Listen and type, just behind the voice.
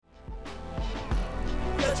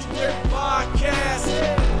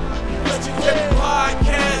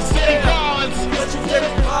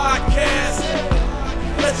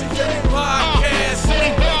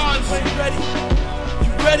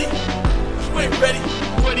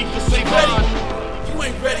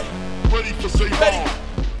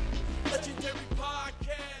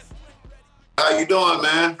you doing,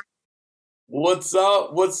 man? What's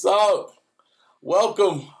up? What's up?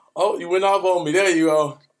 Welcome. Oh, you went off on me. There you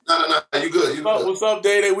go. No. You good? You good? What's up,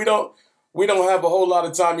 Day Day? We don't have a whole lot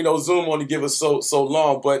of time. Zoom only give us so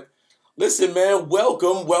long. But listen, man,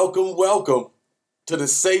 welcome to the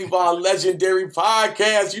Save Our Legendary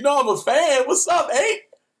podcast. I'm a fan. What's up, Hank?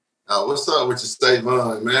 What's up with your state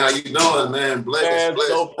man? Man, how you doing, man? Bless.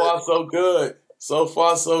 So far, so good. So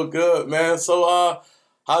far, so good, man. So,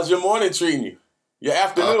 how's your morning treating you? Your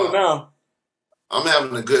afternoon now. I'm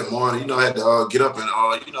having a good morning. I had to get up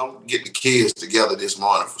and get the kids together this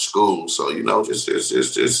morning for school. So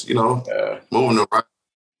just moving around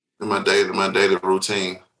in my daily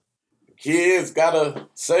routine. Kids gotta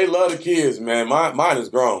say love to kids, man. Mine is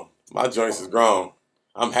grown. My joints is grown.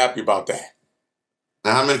 I'm happy about that.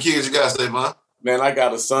 Now, how many kids you got, Savon? Man, I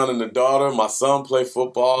got a son and a daughter. My son play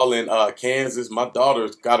football in Kansas. My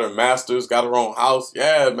daughter's got her master's, got her own house.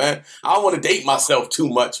 Yeah, man. I don't want to date myself too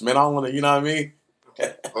much, man. I don't want to, you know what I mean?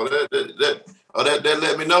 that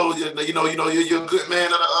let me know. You're a good man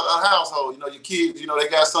of the household. Your kids, they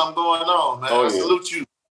got something going on, man. I salute you.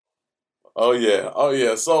 Oh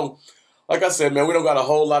yeah. So, like I said, man, we don't got a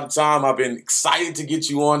whole lot of time. I've been excited to get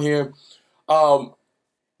you on here.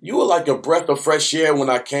 You were like a breath of fresh air when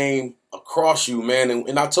I came across you, man.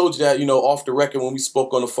 And I told you that, off the record when we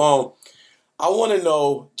spoke on the phone. I want to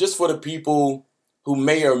know, just for the people who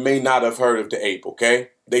may or may not have heard of the Ape, okay?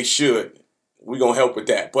 They should. We're going to help with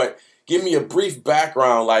that. But give me a brief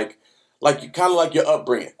background, like you kind of like your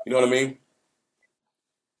upbringing. You know what I mean?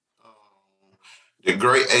 The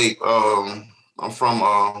Great Ape. I'm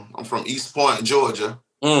from East Point, Georgia.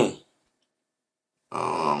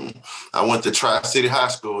 I went to Tri-City High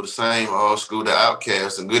School, the same school that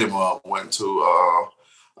Outkast and Goody Mob went to.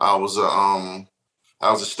 I was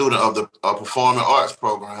a student of the performing arts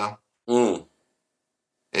program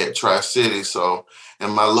at Tri-City. So,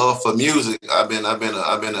 and my love for music, I've been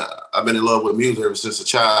in love with music ever since a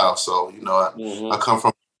child. So, I come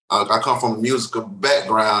from a musical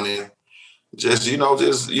background, and I'm just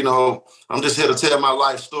here to tell my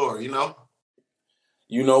life story.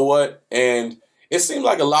 You know what? And it seems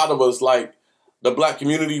like a lot of us, like the Black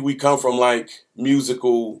community, we come from like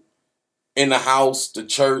musical, in the house, the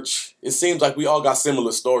church. It seems like we all got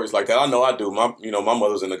similar stories like that. I know I do. My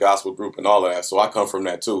mother's in the gospel group and all of that, so I come from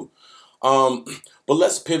that too. But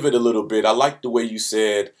let's pivot a little bit. I like the way you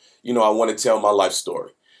said, I want to tell my life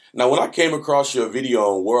story. Now, when I came across your video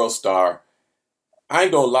on World Star, I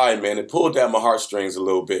ain't gonna lie, man, it pulled at my heartstrings a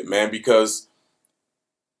little bit, man, because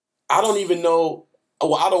I don't even know.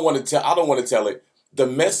 Well, I don't want to tell it. The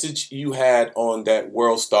message you had on that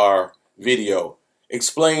World Star video.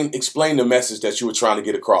 Explain the message that you were trying to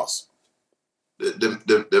get across.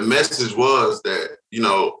 The message was that,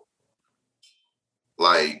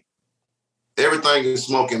 like everything is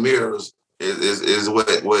smoke and mirrors is what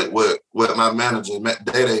my manager,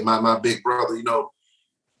 Day, my big brother,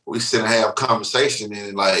 we sit and have conversation,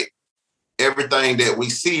 and like everything that we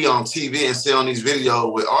see on TV and see on these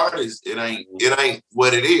videos with artists, it ain't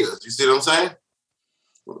what it is. You see what I'm saying?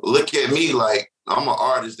 Look at me, like I'm an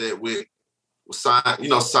artist that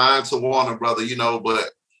signed to Warner Brother, but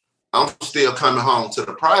I'm still coming home to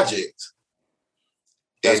the project.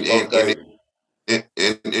 And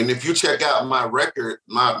if you check out my record,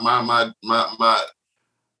 my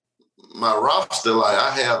roster, like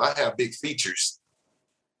I have big features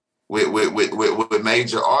with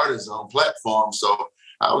major artists on platforms. So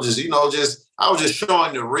I was just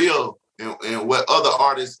showing the real and what other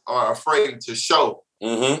artists are afraid to show.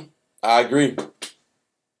 Mm-hmm. I agree.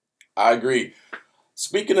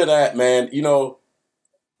 Speaking of that, man, your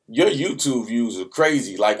YouTube views are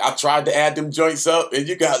crazy. Like I tried to add them joints up, and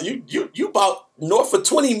you got you about north of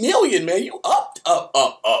 20 million, man. You up.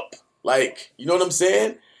 Like, you know what I'm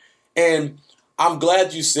saying? And I'm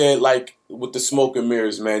glad you said, like, with the smoke and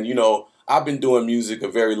mirrors, man. I've been doing music a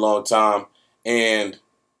very long time, and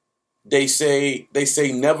they say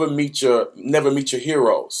never meet your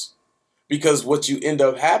heroes, because what you end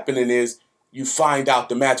up happening is you find out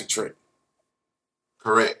the magic trick.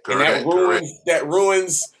 Correct. And that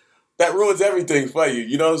ruins everything for you.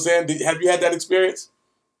 You know what I'm saying? Have you had that experience?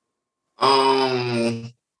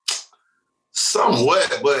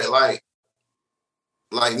 Somewhat, but like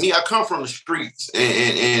me, I come from the streets,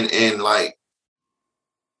 and like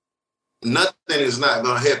nothing is not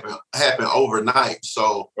gonna happen overnight.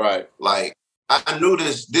 So right, like I knew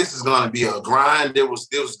this is gonna be a grind.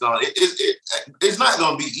 It's not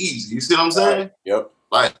gonna be easy. You see what I'm saying? Yep.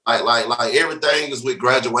 Like everything is with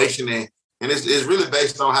graduation, and it's really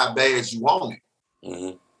based on how bad you want it.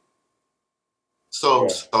 Mm-hmm. So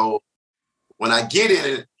when I get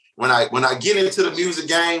in it, when I get into the music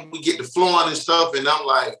game, we get the flowing and stuff, and I'm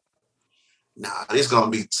like, nah, this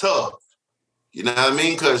gonna be tough. You know what I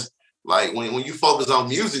mean? Because like when you focus on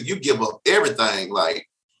music, you give up everything. Like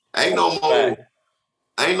ain't no more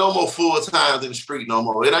full times in the street no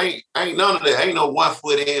more. It ain't none of that. Ain't no 1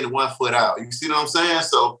 foot in and 1 foot out. You see what I'm saying?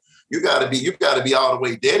 So you gotta be all the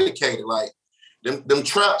way dedicated. Like them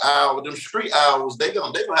trap hours, them street hours, they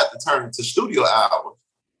gonna have to turn into studio hours.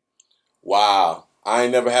 Wow. I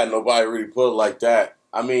ain't never had nobody really put it like that.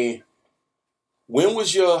 I mean, when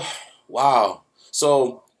was your wow?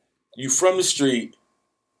 So you from the street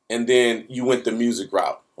and then you went the music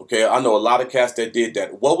route. Okay. I know a lot of cats that did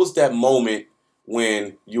that. What was that moment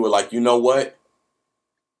when you were like, you know what?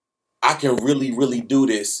 I can really, really do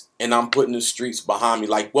this and I'm putting the streets behind me.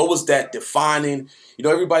 Like, what was that defining? You know,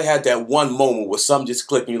 everybody had that one moment where something just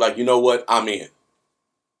clicked and you're like, you know what? I'm in.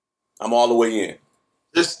 I'm all the way in.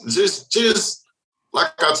 Just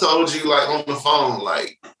like I told you, like on the phone,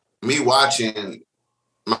 like me watching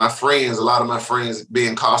my friends, a lot of my friends being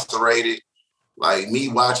incarcerated, like me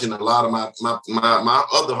watching a lot of my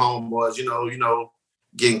other homeboys, you know,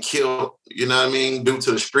 getting killed, you know what I mean, due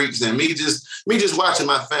to the streets, and me just watching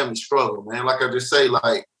my family struggle, man. Like I just say,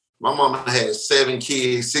 like my mama had 7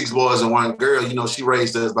 kids, 6 boys and 1 girl. You know, she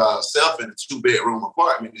raised us by herself in a 2-bedroom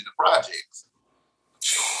apartment in the projects.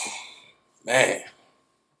 Man,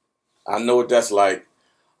 I know what that's like.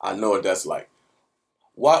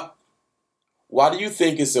 Why do you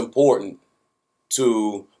think it's important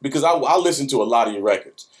to, because I listen to a lot of your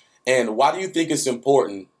records, and why do you think it's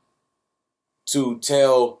important to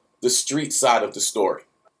tell the street side of the story?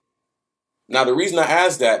 Now, the reason I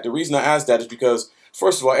ask that is because,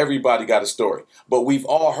 first of all, everybody got a story, but we've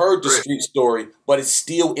all heard the street story, but it's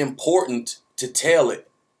still important to tell it.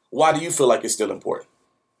 Why do you feel like it's still important?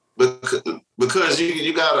 Because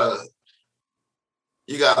you gotta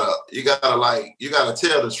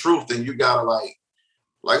tell the truth, and you gotta like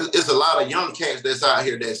it's a lot of young cats that's out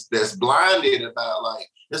here that's blinded about, like,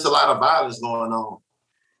 there's a lot of violence going on.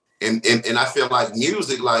 And I feel like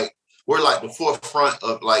music, like we're like the forefront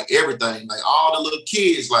of like everything. Like all the little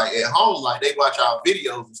kids like at home, like they watch our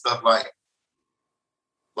videos and stuff, like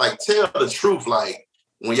tell the truth. Like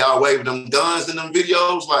when y'all wave them guns in them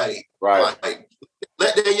videos, like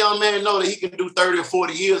let that young man know that he can do 30 or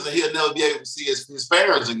 40 years and he'll never be able to see his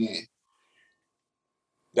parents again.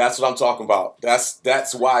 That's what I'm talking about.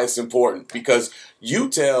 That's why it's important, because you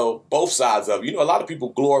tell both sides of it. You know, a lot of people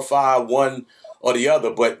glorify one or the other,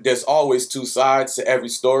 but there's always 2 sides to every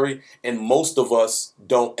story, and most of us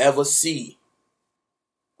don't ever see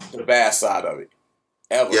the bad side of it.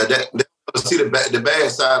 Ever. Yeah, that see the bad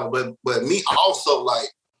side, but me also, like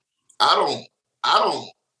I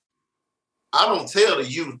don't tell the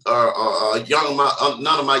youth or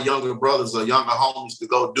none of my younger brothers or younger homies to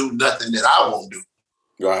go do nothing that I won't do.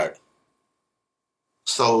 Right.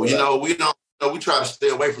 So, you know, we try to stay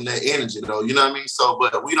away from that energy, though. You know what I mean? So,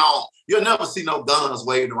 but you'll never see no guns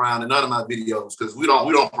waved around in none of my videos because we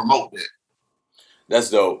don't promote that.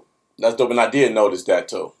 That's dope. And I did notice that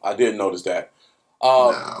too. That's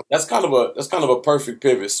kind of a perfect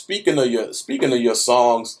pivot. Speaking of your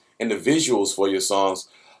songs and the visuals for your songs,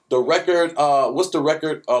 the record, what's the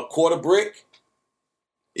record? Quarter Brick?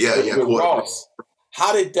 Yeah, Quarter Brick.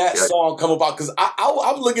 How did that song come about? Because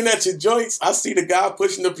I'm looking at your joints. I see the guy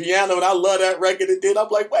pushing the piano, and I love that record. And then I'm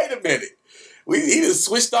like, wait a minute. He just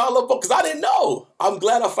switched all up because I didn't know. I'm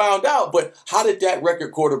glad I found out. But how did that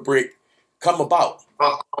record, Quarter Brick, come about?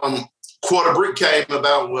 Quarter Brick came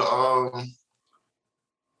about with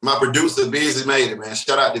my producer, Busy Made It, man.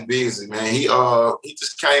 Shout out to Busy, man. He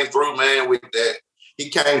just came through, man, with that. He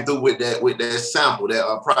came through with that sample,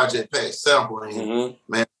 that Project Pat sample. And,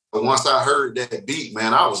 man, but once I heard that beat,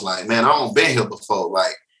 man, I was like, man, I don't been here before.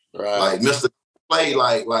 Like Mr. Play,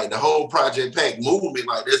 like the whole Project Pack movement,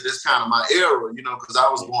 like this kind of my era, you know, because I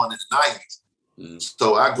was born in the 90s.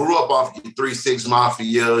 So I grew up off your 3 6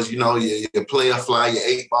 Mafia, you know, your Player Fly, your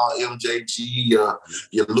 8 Ball, MJG, your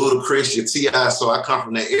Ludacris, your T.I. So I come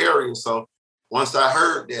from that area. So once I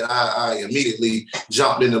heard that, I immediately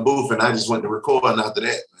jumped in the booth and I just went to recording after that,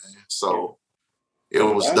 man. So it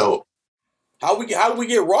was dope. How did we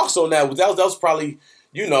get Ross on that? That was probably,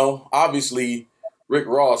 you know, obviously Rick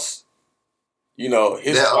Ross, you know,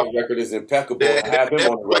 his record is impeccable. I have him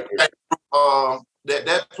on the record.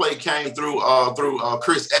 That play came through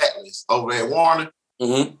Chris Atlas over at Warner.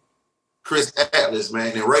 Mm-hmm. Chris Atlas,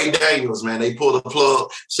 man, and Ray Daniels, man. They pulled the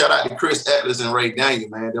plug. Shout out to Chris Atlas and Ray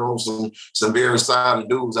Daniels, man. There was some very solid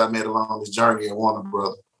dudes I met along this journey at Warner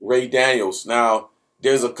Brother. Ray Daniels. Now,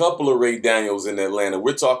 there's a couple of Ray Daniels in Atlanta.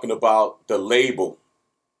 We're talking about the label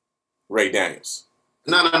Ray Daniels.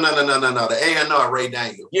 No. The A&R Ray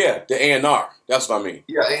Daniels. Yeah, the A&R. That's what I mean.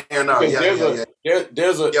 Yeah, A&R.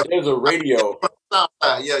 There's a radio.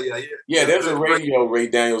 Yeah. Yeah, there's a Great. radio Ray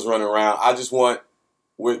Daniels running around. I just want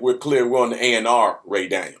we're clear. We're on the A&R Ray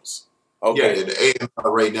Daniels. Okay. Yeah, the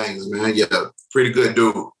A&R Ray Daniels, man. Yeah, pretty good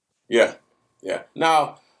dude. Yeah.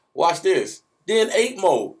 Now, watch this. Then 8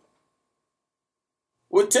 Mode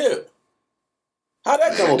with Tip. How'd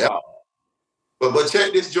that come about? But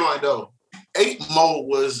check this joint though. 8 Mode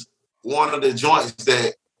was one of the joints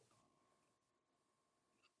that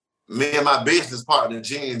me and my business partner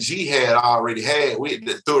G&G had already had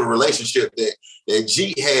through a relationship that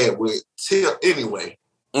G had with Tip anyway.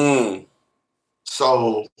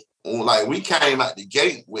 So like we came out the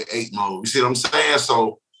gate with 8 Mode. You see what I'm saying?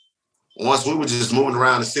 So once we were just moving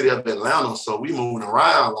around the city of Atlanta, so we moving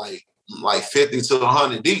around like 50 to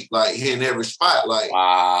 100 deep, like hitting every spot. Like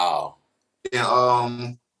wow.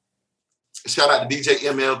 And shout out to DJ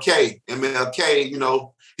MLK. MLK, you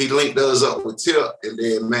know, he linked us up with Tip, and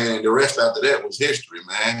then man, the rest after that was history,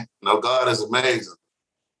 man. You know, God is amazing.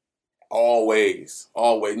 Always.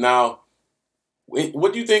 Now,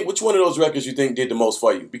 what do you think? Which one of those records you think did the most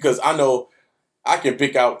for you? Because I know I can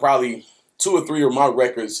pick out probably 2 or 3 of my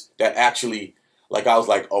records that actually, like I was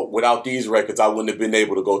like, oh, without these records, I wouldn't have been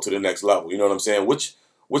able to go to the next level. You know what I'm saying? Which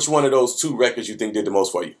one of those 2 records you think did the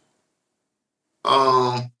most for you?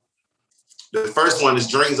 The first one is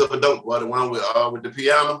Dreams of a Dope Boy, the one with the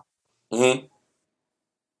piano. Mm-hmm.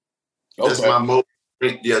 That's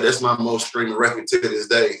my most streaming record to this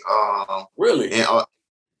day. Really? And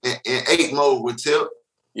 8 Mode with Tip.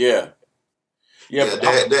 Yeah.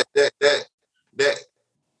 That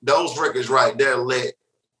those records right there let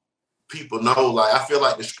people know. Like I feel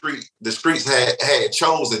like the streets had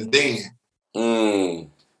chosen then.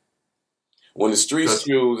 When the streets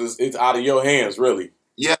choose, it's out of your hands, really.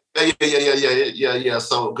 Yeah.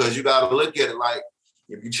 So because you gotta look at it like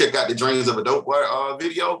if you check out the Dreams of a Dope Boy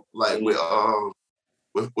video, like with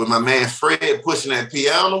my man Fred pushing that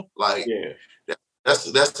piano, like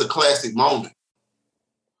that's a classic moment.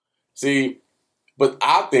 See, but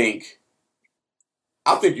I think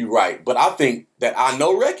you're right. But I think that I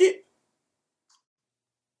Know record,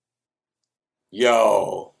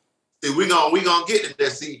 yo. See, we gonna get to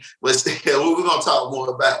that. See, but still, we're gonna talk more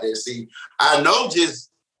about that. See, I know just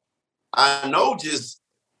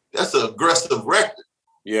that's an aggressive record.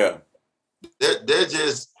 Yeah.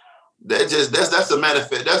 That's a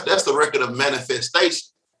manifest. That's a record of manifestation.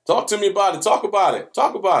 Talk to me about it. Talk about it.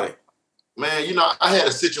 Man, you know, I had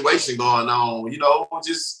a situation going on, you know,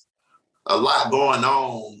 just a lot going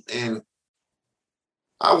on. And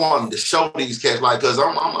I wanted to show these cats, like, cause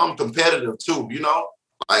I'm competitive too, you know?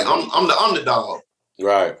 Like I'm the underdog.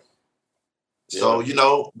 Right. So, you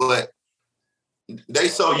know, but they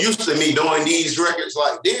so used to me doing these records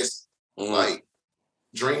like this, like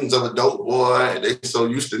Dreams of a Dope Boy. They so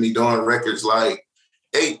used to me doing records like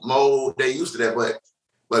 8 Mode. They used to that,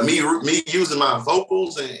 but me using my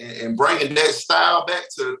vocals and bringing that style back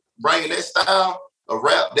to bringing that style of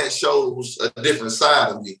rap, that shows a different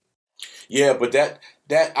side of me. Yeah, but that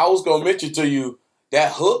I was gonna mention to you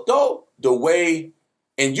that hook though, the way,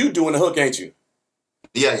 and you doing the hook, ain't you?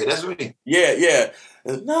 Yeah, that's me. Yeah.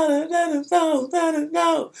 No.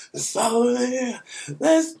 So yeah,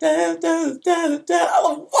 let's I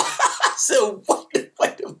said,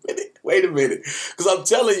 wait a minute, because I'm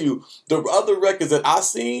telling you, the other records that I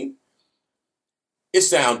seen, it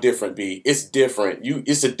sound different, B. It's different.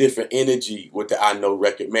 It's a different energy with the I Know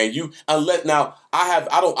record, man. I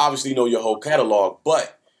don't obviously know your whole catalog,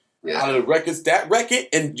 but out of the records, that record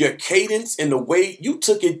and your cadence and the way you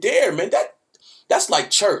took it there, man, that's like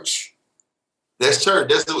church. That's church.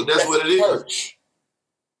 That's what it church.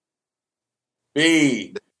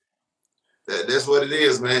 B. That's what it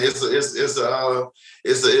is, man. It's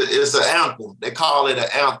an anthem. They call it an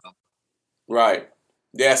anthem. Right.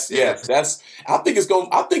 Yes. That's. I think it's gonna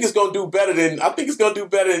do better than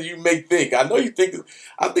you may think. I know you think.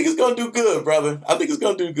 I think it's gonna do good, brother. I think it's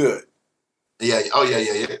gonna do good. Yeah. Oh yeah.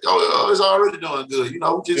 Oh, it's already doing good. You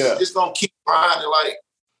know, just gonna keep grinding, like.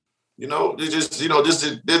 You know, they're just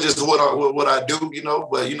what I do, you know.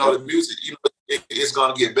 But you know, the music, you know, it's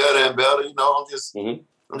gonna get better and better. You know, I'm just here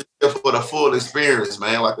for the full experience,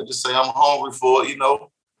 man. Like I just say, I'm hungry for it. You know.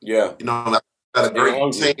 Yeah. You know, like I got a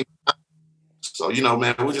great team. So you know,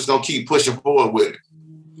 man, we're just gonna keep pushing forward with it.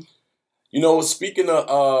 You know, speaking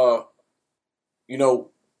of, you know,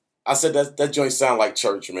 I said that joint sound like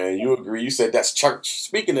church, man. You agree? You said that's church.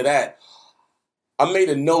 Speaking of that, I made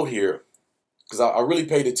a note here. Because I really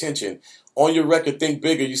paid attention. On your record, Think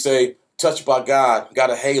Bigger, you say, touched by God, got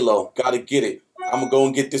a halo, got to get it. I'm going to go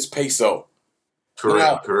and get this peso.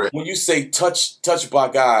 Now, Correct. when you say touched by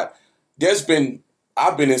God,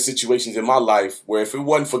 I've been in situations in my life where if it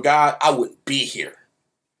wasn't for God, I wouldn't be here.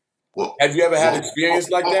 Well, Have you ever had an experience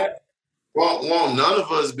like that? won't none of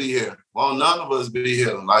us be here. Won't none of us be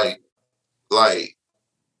here. Like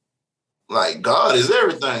God is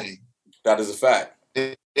everything. That is a fact.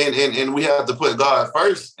 And we have to put God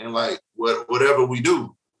first in like whatever we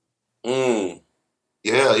do.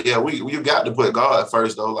 Yeah, we got to put God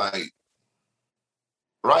first though. Like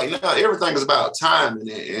right now, everything is about time, and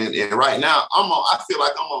right now I feel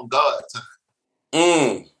like I'm on God time.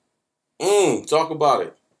 Talk about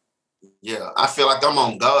it. Yeah, I feel like I'm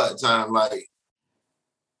on God time. Like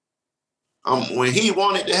when He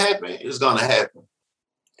wanted to happen, it's gonna happen.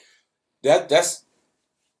 That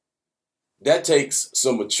takes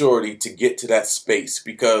some maturity to get to that space,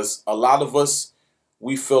 because a lot of us,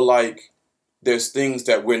 we feel like there's things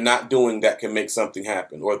that we're not doing that can make something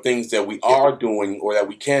happen, or things that we are doing or that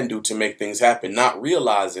we can do to make things happen, not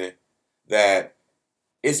realizing that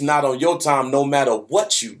it's not on your time no matter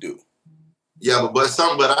what you do. Yeah, but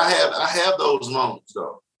I have those moments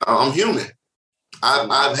though. I'm human.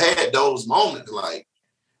 I've had those moments. Like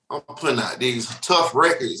I'm putting out these tough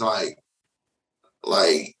records.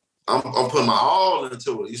 Like I'm putting my all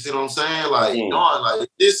into it. You see what I'm saying? Like knowing like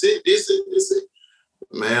this it.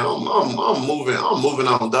 Man, I'm moving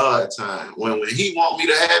on God time. When He want me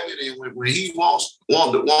to have it, and when He want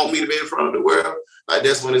me to be in front of the world, like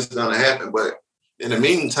that's when it's gonna happen. But in the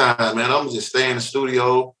meantime, man, I'm just stay in the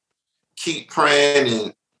studio, keep praying,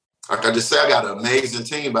 and like I just said, I got an amazing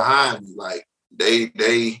team behind me. Like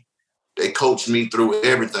they coach me through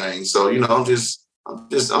everything. So I'm just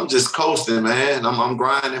coasting, man. I'm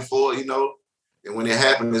grinding for it, And when it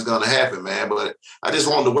happens, it's gonna happen, man. But I just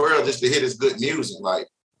want the world just to hear this good music. Like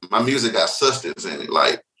my music got substance in it.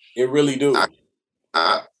 Like it really do.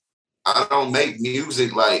 I don't make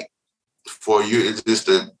music like for you. It's just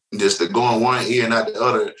to go in one ear and not the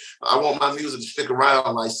other. I want my music to stick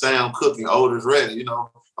around like Sam Cooke and Otis Redding.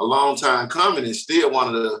 A long time coming, and still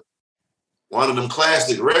one of them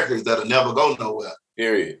classic records that'll never go nowhere.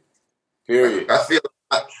 Period.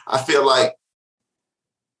 I feel like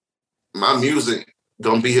my music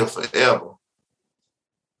gonna be here forever.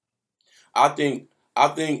 I think,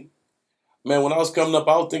 man, when I was coming up,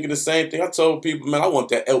 I was thinking the same thing. I told people, man, I want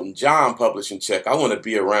that Elton John publishing check. I want to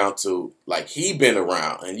be around to like he been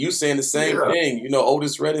around. And you saying the same thing,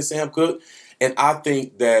 Otis Redding, Sam Cooke. And I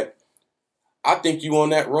think you on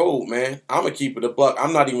that road, man. I'm gonna keep it a buck.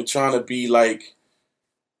 I'm not even trying to be like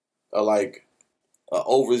a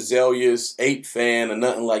overzealous Ape fan or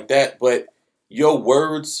nothing like that. But your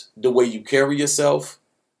words, the way you carry yourself,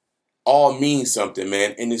 all mean something,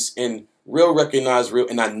 man. And it's real recognize real,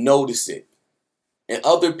 and I notice it. And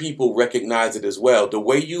other people recognize it as well. The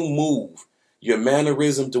way you move, your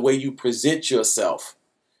mannerism, the way you present yourself,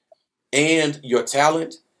 and your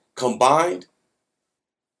talent combined,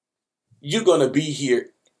 you're gonna be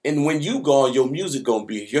here. And when you gone, your music gonna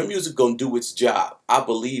be here. Your music gonna do its job. I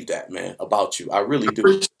believe that, man, about you. I really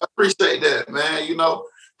do. I appreciate that, man. I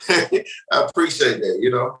appreciate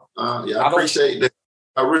that. I appreciate that.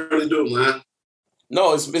 I really do, man.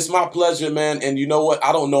 No, it's my pleasure, man. And you know what?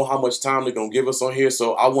 I don't know how much time they're gonna give us on here,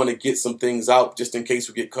 so I want to get some things out just in case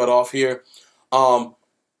we get cut off here. I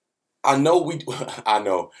know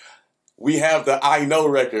we have the I Know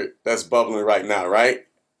record that's bubbling right now, right?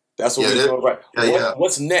 That's what we're doing, right? Yeah.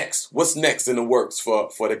 What's next? What's next in the works for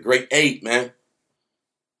the Great Eight, man?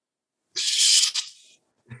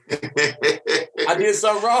 I did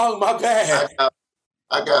something wrong. My bad.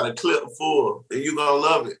 I got a clip full, and you're gonna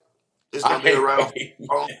love it. It's gonna be around for a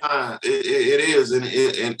long time. It is, and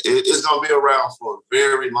it's gonna be around for a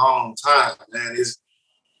very long time, man.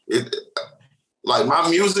 It like my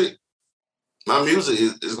music. My music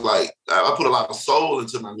is like I put a lot of soul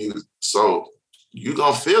into my music, so you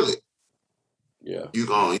gonna feel it. Yeah, you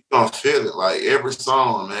gonna feel it. Like every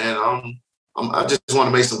song, man. I just want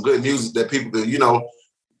to make some good music that people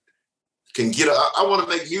can get. I want to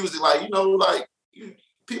make music like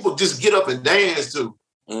people just get up and dance to.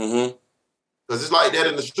 Mm-hmm. Because it's like that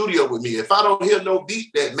in the studio with me. If I don't hear no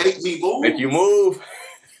beat that make me move, make you move.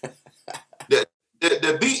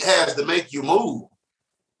 the beat has to make you move.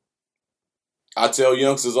 I tell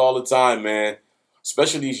youngsters all the time, man,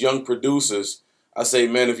 especially these young producers, I say,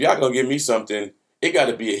 man, if y'all gonna give me something, it got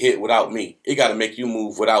to be a hit without me. It got to make you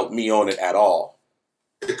move without me on it at all.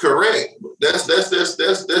 Correct. That's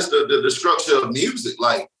the structure of music.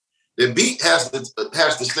 Like the beat has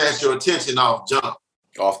to snatch your attention off jump.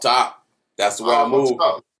 Off top. That's the way I move.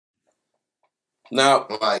 Now,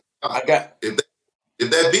 like I got if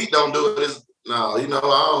that beat don't do it, No, you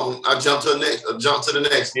know, I jump to the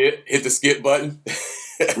next. Yeah, hit the skip button.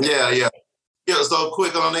 Yeah. Get so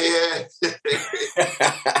quick on their ass.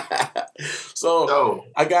 So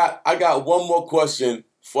I got one more question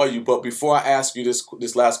for you, but before I ask you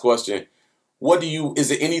this last question, is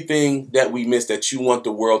there anything that we missed that you want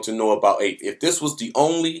the world to know about Ape? If this was the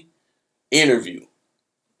only interview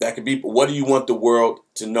that could be, what do you want the world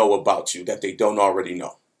to know about you that they don't already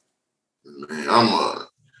know? Man,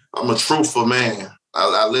 I'm a truthful man.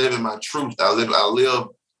 I live in my truth. I live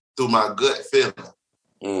through my gut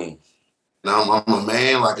feeling. Now I'm a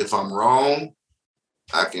man. Like if I'm wrong,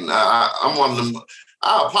 I'm one of them.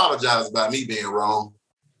 I apologize about me being wrong.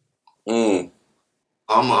 I'm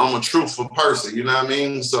a truthful person. You know what I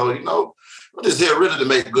mean? So you know, I'm just here really to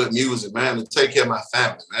make good music, man, and take care of my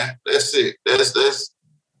family, man. That's it. That's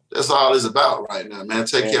all it's about right now, man.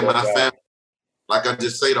 Take care of my family. Like I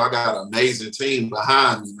just say, though, I got an amazing team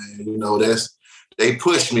behind me, man. You know, they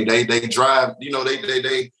push me. They drive. You know, they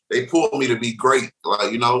pull me to be great.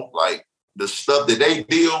 Like, you know, like the stuff that they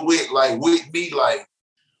deal with, like with me, like,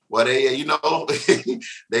 well, they, you know,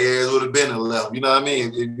 they would have been in love. You know what I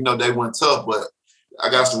mean? You know, they went tough, but I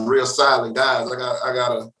got some real silent guys. I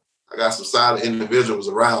got some silent individuals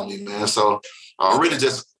around me, man. So I'm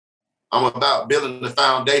about building the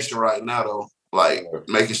foundation right now, though. Like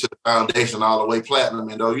making sure the foundation all the way platinum,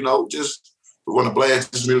 and though, you know, just we want to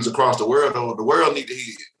blast this music across the world. Though the world need to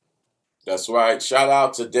hear it. That's right. Shout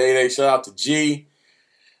out to Day. Shout out to G.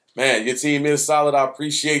 Man, your team is solid. I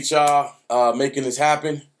appreciate y'all making this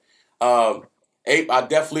happen. Ape, I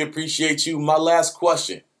definitely appreciate you. My last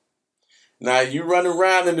question. Now, you run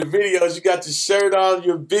around in the videos, you got your shirt on,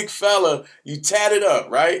 you're a big fella, you tatted up,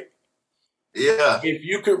 right? Yeah.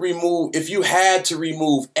 If you had to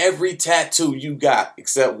remove every tattoo you got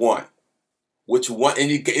except one, which one?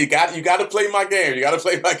 And you got to play my game. You got to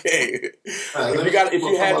play my game. If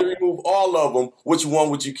you had to remove all of them, which one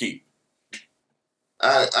would you keep?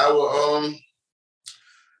 I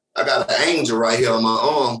got an angel right here on my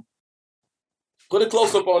arm. Put a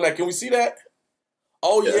close up on that. Can we see that?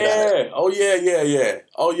 Oh yeah. Oh yeah.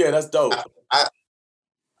 Oh yeah, that's dope. I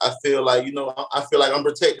feel like, you know, I'm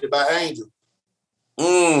protected by angels.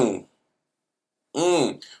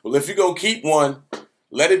 Well, if you're going to keep one,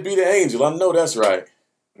 let it be the angel. I know that's right.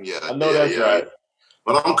 Yeah. I know that's right.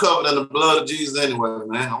 But I'm covered in the blood of Jesus anyway,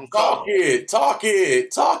 man. Talk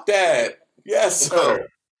that. Yes, sir.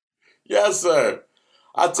 Yes, sir.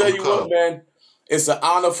 I'll tell you what, man. It's an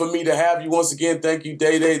honor for me to have you once again. Thank you,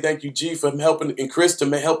 Day. Thank you, G, for helping, and Chris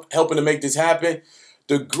to helping to make this happen.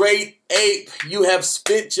 The great Ape, you have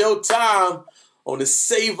spent your time on the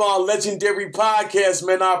Save Our Legendary podcast,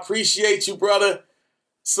 man. I appreciate you, brother.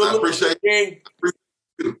 Salute, I appreciate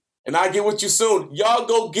you. And I'll get with you soon. Y'all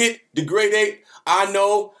go get the great Ape. I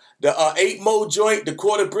know the 8 Mo joint, the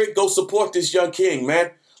quarter brick. Go support this young king,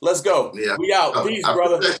 man. Let's go. Yeah. We out. Peace,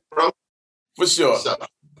 brother. Bro. For sure.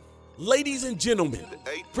 Ladies and gentlemen,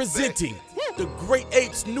 presenting the Great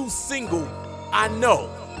Ape's new single, I Know.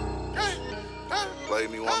 Play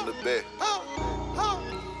me on the bet.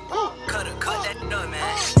 Cut that nut,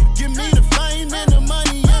 man. Give me the fame and the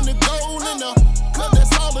money and the gold and the cut, that's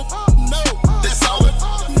all it, no. That's all it,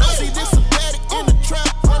 no. See this a paddock in the trap,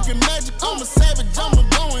 working magic, I'm a savage, I'ma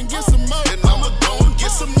go and get some more. And I'ma go and get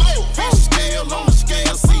some more. Fish scale on the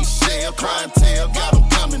scale, seashell, clientele, got them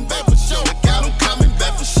coming back for sure. Got them coming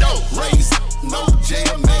back for sure. Raise, no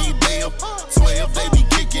jail, made bail. 12, they be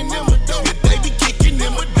kicking them a dough. They be kicking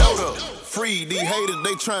them a dough. Free these haters,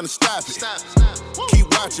 they trying to stop it.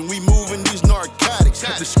 Keep watching, we moving these narcotics.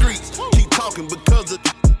 The streets keep talking because of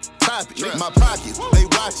the topic. My pockets, they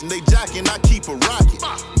watching, they jocking, I keep a rocket.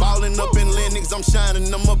 Ballin' up in Lennox, I'm shining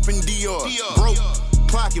them up in Dior. Broke,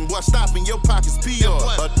 clocking, boy, stopping your pockets, PR.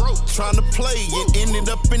 Trying to play and ended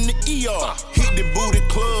up in the ER. Hit the booty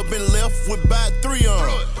club and left with about 3 on.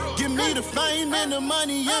 Give me the fame and the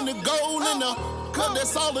money and the gold and the cut,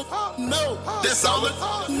 that's all it, no. That's all it,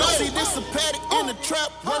 no. See this a paddock in the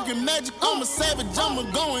trap, working magic, I'm a savage, I'ma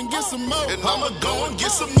go and get some more. And I'ma go and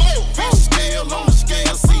get some more. Fish scale on the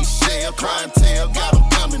scale, seashell, clientele, got them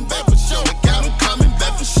coming back for sure. Got them coming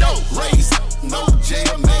back for sure. Raise, no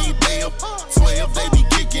jail, made bail. 12, they be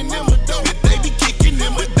kicking them a dough. They be kicking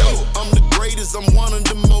them a dough. I'm the greatest, I'm one of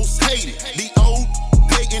the most hated. The old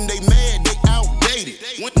hating, they mad, they outdated.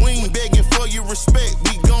 We ain't begging for your respect,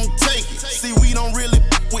 we gon' take it. See, we don't really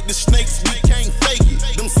with the snakes, we can't fake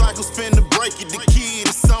it. Them cycles finna break it, the kid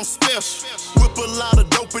is something special. Whip a lot of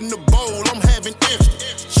dope in the bowl, I'm having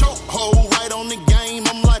extra. Choke hold right on the game,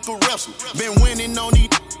 I'm like a wrestler. Been winning on these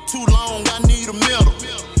too long, I need a medal.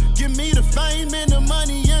 Give me the fame and the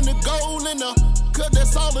money and the gold and the cut,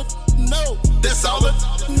 that's all it, know. That's all I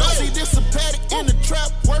know. See this a paddock in the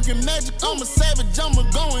trap, working magic. I'm a savage, I'ma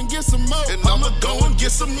go and get some more. And I'ma go and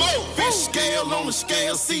get some more. Fish scale on the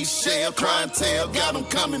scale, seashell, clientele. Got them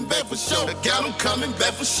coming back for sure. Got them coming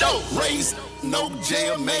back for sure. Raised, no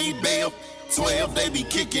jail, made bail. 12, they be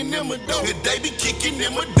kicking them a dough. They be kicking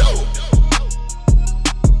them a dough.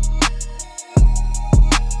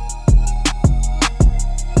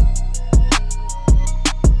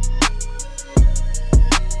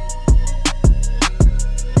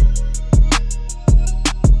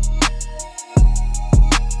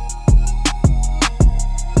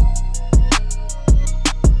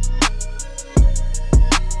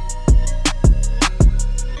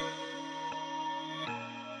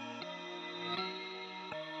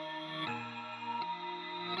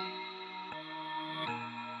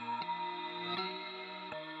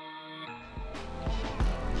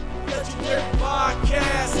 Legendary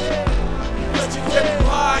podcast. Legendary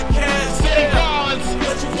podcast.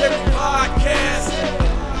 Legendary podcast.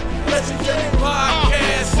 Legendary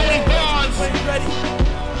podcast. You ain't ready.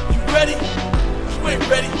 You ready? You ain't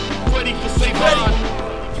ready. Ready for St.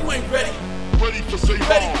 Ready. You ain't ready. Ready for St.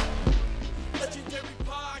 Ready.